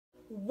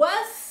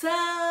What's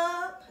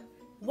up?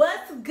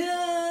 What's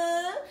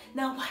good?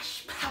 Now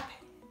what's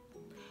poppin'?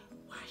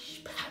 What's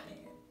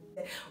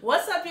poppin'?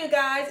 What's up, you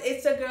guys?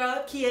 It's your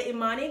girl Kia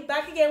Imani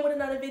back again with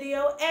another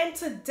video, and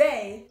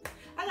today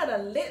I got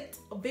a lit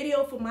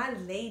video for my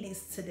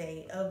ladies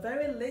today. A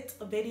very lit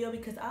video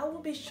because I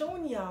will be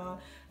showing y'all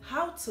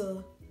how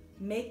to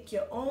make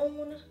your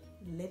own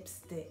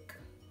lipstick.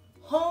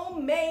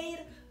 Homemade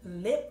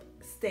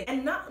lipstick.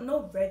 And not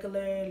no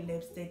regular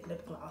lipstick,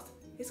 lip gloss.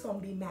 It's gonna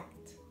be matte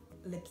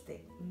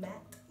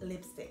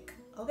lipstick,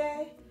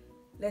 okay?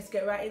 Let's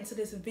get right into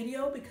this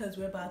video because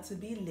we're about to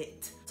be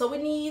lit. So we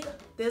need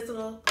this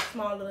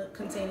small little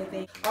container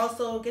thing.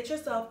 Also, get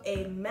yourself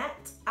a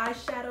matte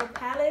eyeshadow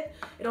palette.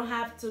 It don't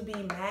have to be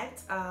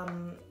matte.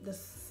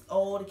 This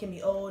old, it can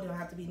be old, it don't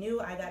have to be new.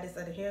 I got this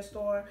at a hair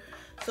store.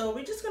 So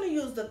we're just gonna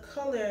use the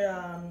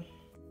color.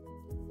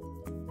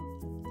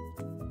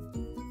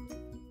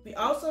 We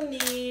also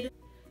need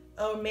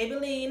a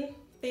Maybelline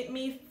Fit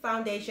Me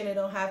foundation. It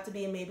don't have to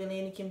be a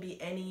Maybelline, it can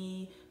be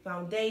any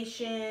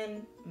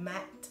foundation,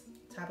 matte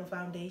type of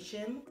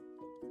foundation.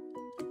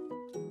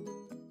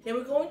 Then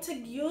we're going to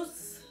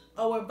use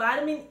our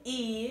vitamin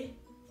E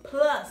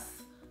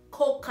plus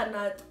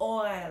coconut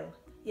oil.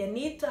 You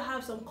need to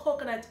have some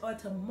coconut oil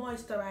to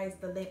moisturize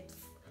the lips.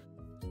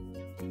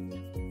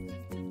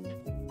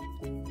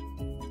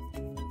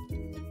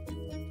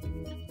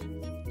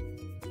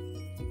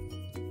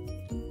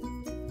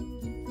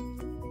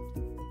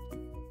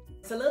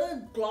 It's a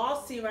little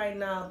glossy right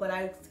now, but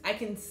I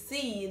can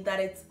see that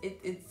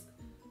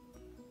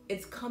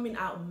it's coming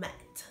out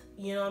matte.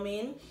 You know what I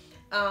mean?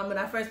 When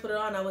I first put it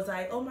on, I was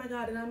like, oh my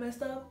god, did I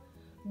mess up?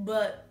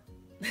 But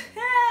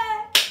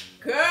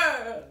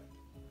girl,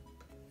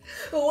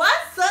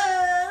 what's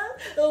up?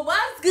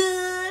 What's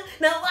good?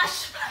 Now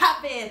what's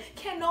poppin'?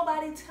 Can't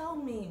nobody tell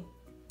me.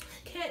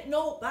 Can't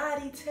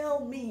nobody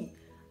tell me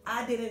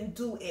I didn't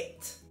do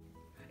it.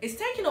 It's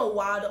taking a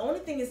while. The only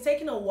thing is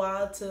taking a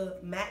while to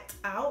matte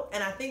out,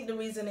 and I think the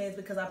reason is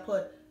because I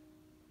put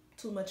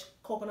too much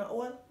coconut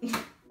oil.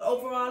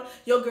 Overall,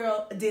 your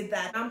girl did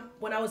that.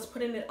 When I was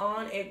putting it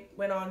on, it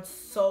went on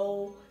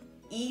so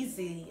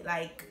easy,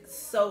 like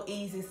so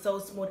easy, so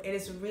smooth. It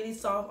is really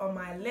soft on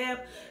my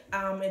lip.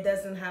 It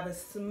doesn't have a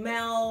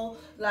smell.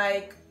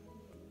 Like,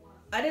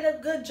 I did a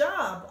good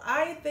job.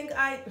 I think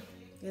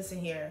listen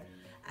here.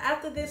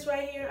 After this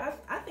right here,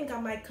 I think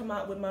I might come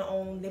out with my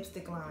own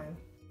lipstick line.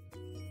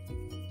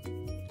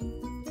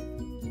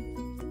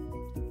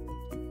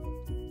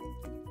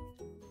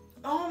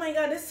 Oh my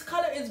god, this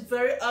color is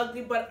very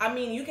ugly, but I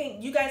mean,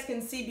 you guys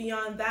can see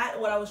beyond that.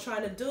 What I was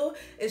trying to do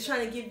is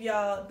trying to give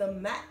y'all the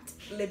matte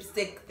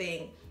lipstick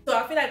thing. So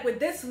I feel like with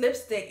this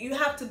lipstick, you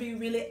have to be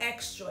really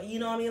extra, you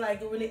know what I mean? Like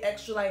really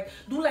extra, like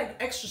do like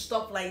extra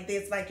stuff like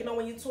this. Like, you know,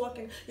 when you're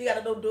talking, you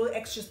gotta do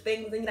extra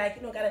things, and like,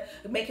 you know, gotta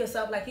make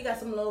yourself like you got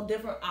some little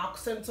different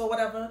accents or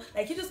whatever.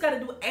 Like, you just gotta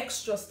do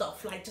extra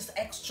stuff, like just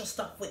extra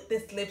stuff with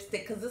this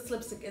lipstick, because this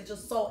lipstick is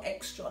just so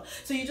extra.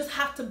 So you just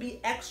have to be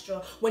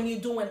extra when you're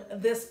doing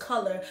this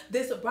color,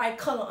 this bright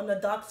color on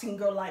a dark skin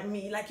girl like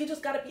me. Like, you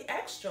just gotta be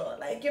extra.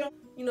 Like, you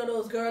know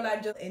those girls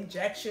that just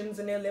injections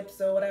in their lips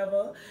or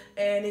whatever,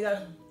 and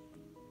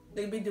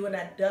they be doing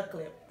that duck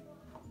lip.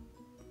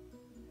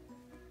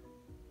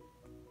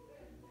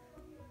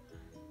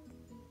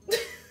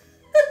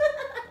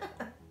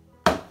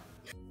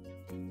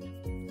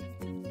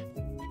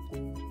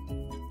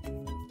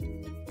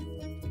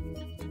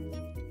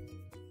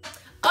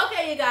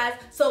 Okay, you guys,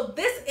 so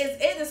this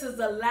is it. This is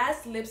the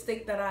last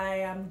lipstick that I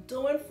am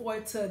doing for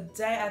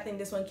today. I think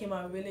this one came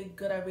out really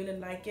good. I really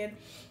like it.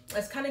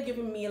 It's kind of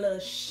giving me a little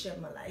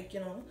shimmer, like, you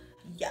know.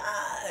 Yeah,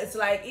 it's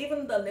like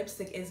even the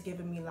lipstick is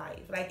giving me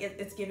life. Like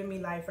it's giving me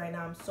life right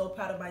now. I'm so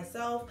proud of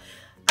myself.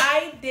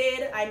 I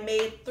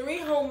made 3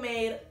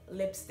 homemade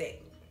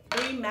lipstick,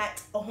 3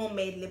 matte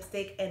homemade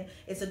lipstick, and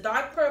it's a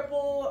dark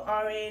purple,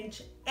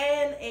 orange,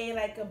 and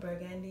like a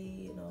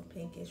burgundy, you know,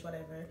 pinkish,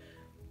 whatever,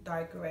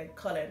 dark red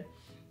color.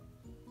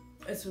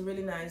 It's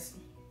really nice.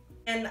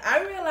 And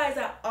I realized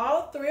that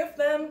all 3 of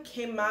them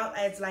came out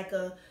as like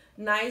a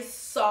nice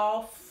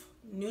soft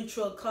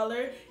neutral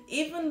color.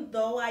 Even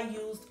though I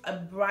used a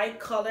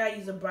bright color, I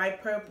used a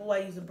bright purple, I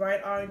used a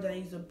bright orange, and I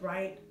used a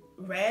bright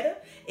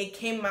red, it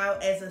came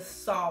out as a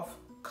soft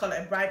color,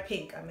 a bright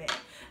pink, I meant.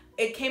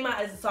 It came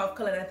out as a soft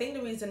color, and I think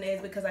the reason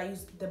is because I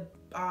used the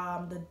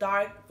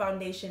dark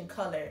foundation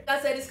color. Like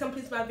I said, this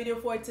completes my video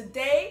for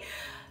today.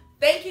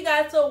 Thank you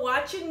guys for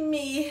watching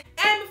me.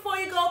 And before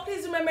you go,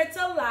 please remember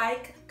to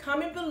like,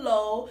 comment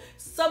below,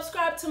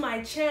 subscribe to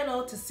my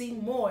channel to see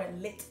more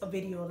lit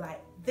video like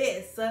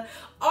this.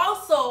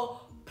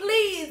 Also,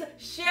 please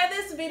share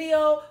this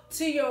video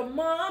to your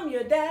mom,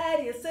 your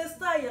dad, your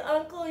sister, your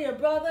uncle, your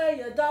brother,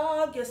 your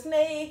dog, your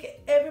snake,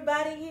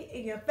 everybody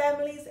in your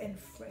families and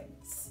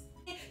friends.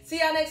 See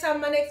y'all next time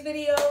in my next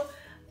video.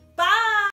 Bye.